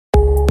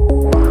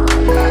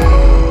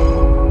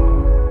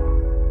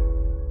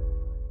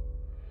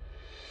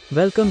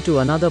Welcome to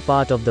another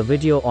part of the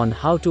video on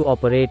how to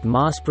operate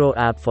Masspro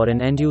app for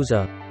an end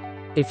user.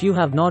 If you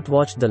have not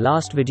watched the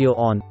last video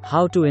on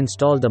how to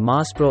install the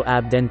Masspro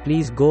app, then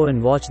please go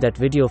and watch that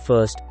video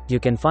first. You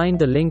can find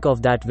the link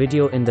of that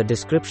video in the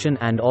description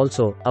and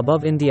also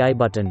above in the I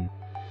button.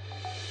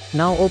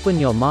 Now open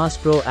your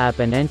Masspro app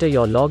and enter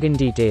your login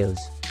details.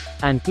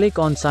 And click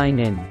on sign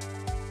in.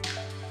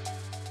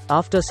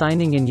 After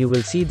signing in, you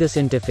will see this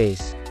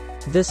interface.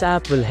 This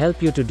app will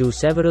help you to do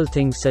several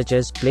things such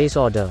as place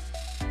order,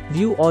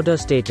 view order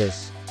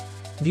status,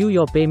 view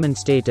your payment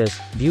status,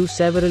 view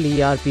several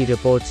ERP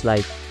reports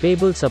like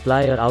payable,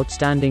 supplier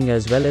outstanding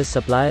as well as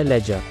supplier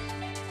ledger.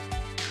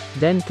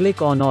 Then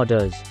click on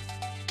orders.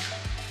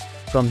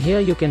 From here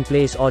you can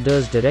place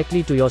orders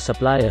directly to your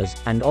suppliers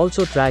and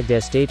also track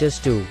their status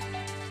too.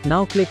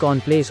 Now click on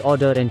place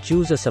order and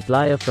choose a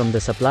supplier from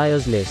the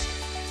suppliers list.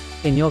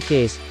 In your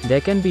case,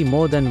 there can be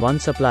more than one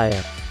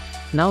supplier.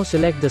 Now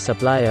select the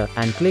supplier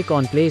and click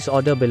on place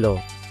order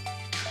below.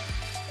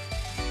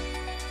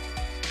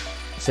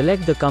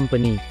 Select the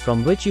company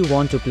from which you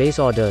want to place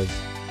orders.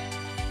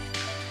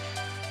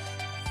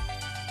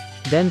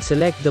 Then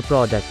select the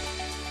product.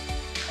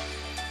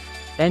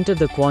 Enter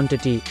the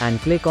quantity and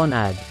click on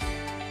add.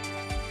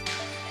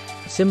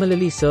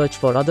 Similarly, search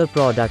for other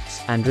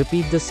products and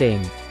repeat the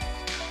same.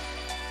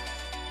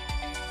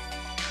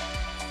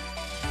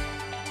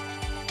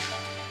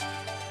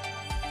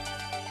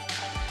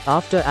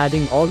 After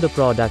adding all the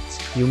products,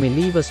 you may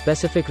leave a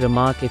specific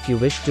remark if you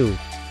wish to.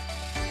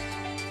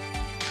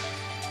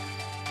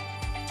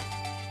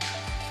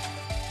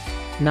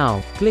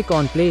 Now, click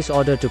on place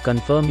order to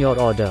confirm your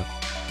order.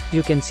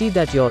 You can see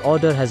that your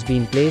order has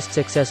been placed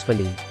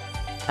successfully.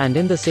 And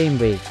in the same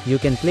way, you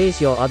can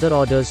place your other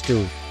orders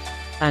too.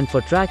 And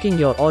for tracking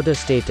your order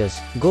status,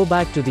 go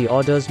back to the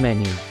orders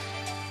menu.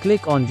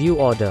 Click on view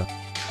order.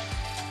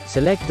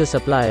 Select the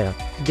supplier,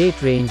 date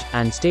range,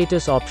 and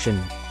status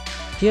option.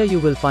 Here you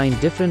will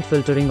find different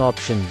filtering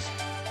options.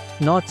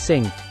 Not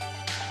synced.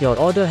 Your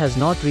order has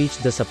not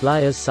reached the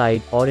supplier's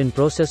side or in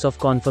process of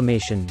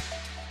confirmation.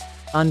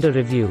 Under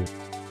review.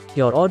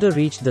 Your order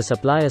reached the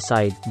supplier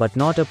side but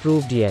not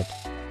approved yet.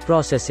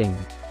 Processing.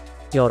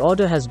 Your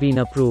order has been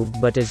approved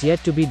but is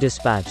yet to be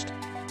dispatched.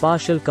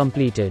 Partial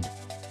completed.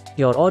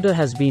 Your order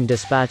has been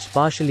dispatched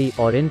partially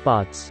or in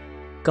parts.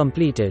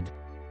 Completed.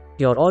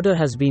 Your order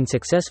has been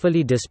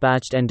successfully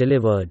dispatched and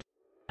delivered.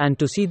 And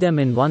to see them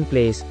in one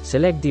place,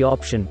 select the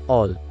option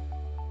All.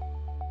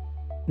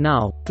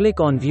 Now, click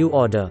on View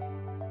Order.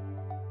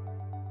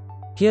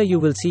 Here you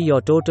will see your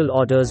total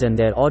orders and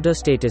their order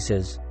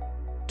statuses.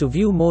 To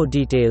view more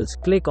details,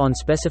 click on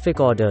Specific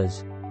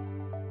Orders.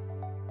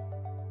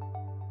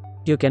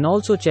 You can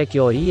also check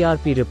your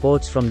ERP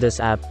reports from this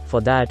app. For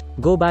that,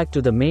 go back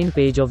to the main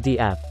page of the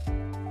app.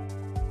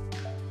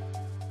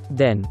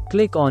 Then,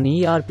 click on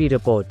ERP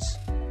Reports.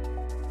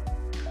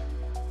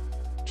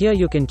 Here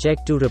you can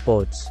check two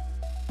reports: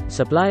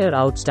 Supplier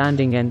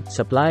Outstanding and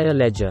Supplier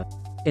Ledger.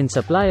 In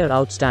Supplier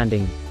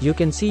Outstanding, you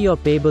can see your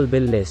payable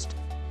bill list.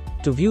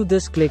 To view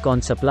this, click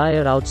on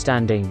Supplier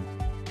Outstanding.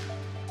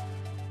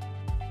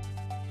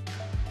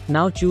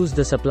 Now choose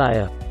the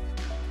supplier.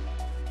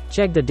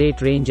 Check the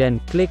date range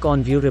and click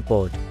on View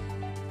Report.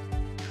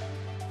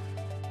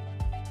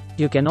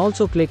 You can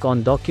also click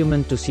on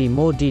Document to see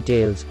more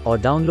details, or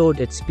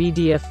download its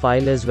PDF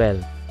file as well.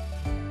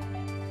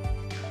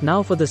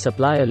 Now for the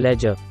supplier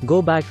ledger,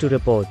 go back to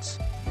Reports.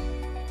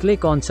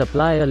 Click on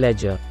Supplier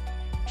Ledger.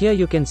 Here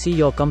you can see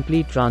your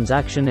complete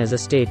transaction as a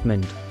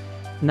statement.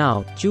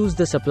 Now, choose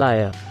the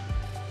supplier.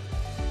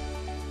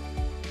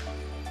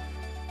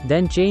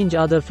 Then change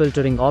other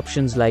filtering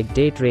options like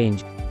date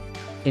range,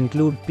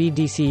 include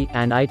PDC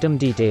and item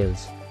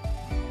details.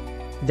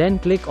 Then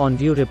click on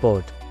View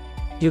Report.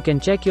 You can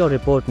check your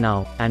report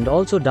now, and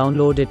also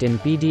download it in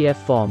PDF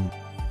form.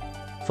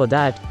 For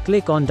that,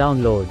 click on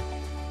Download.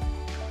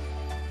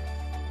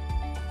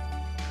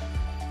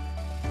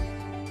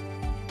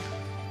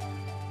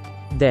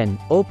 Then,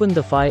 open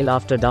the file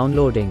after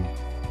downloading.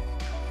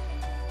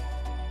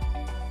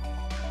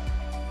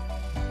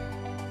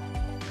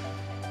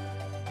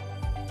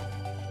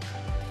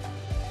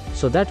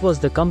 So that was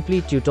the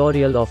complete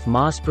tutorial of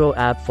Masspro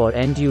app for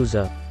end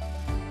user.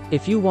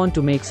 If you want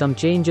to make some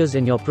changes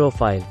in your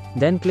profile,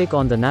 then click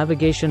on the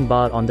navigation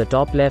bar on the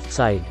top left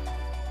side.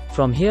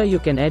 From here you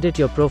can edit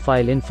your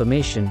profile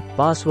information,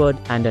 password,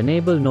 and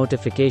enable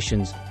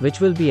notifications,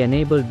 which will be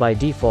enabled by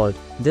default.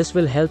 This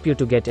will help you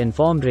to get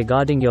informed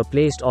regarding your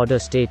placed order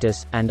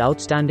status and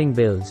outstanding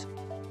bills.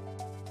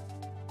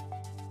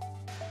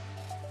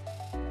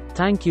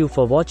 Thank you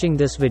for watching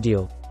this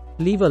video.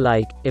 Leave a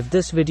like if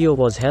this video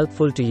was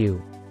helpful to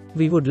you.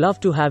 We would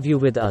love to have you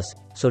with us,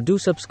 so do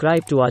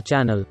subscribe to our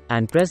channel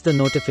and press the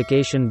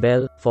notification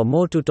bell for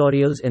more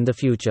tutorials in the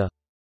future.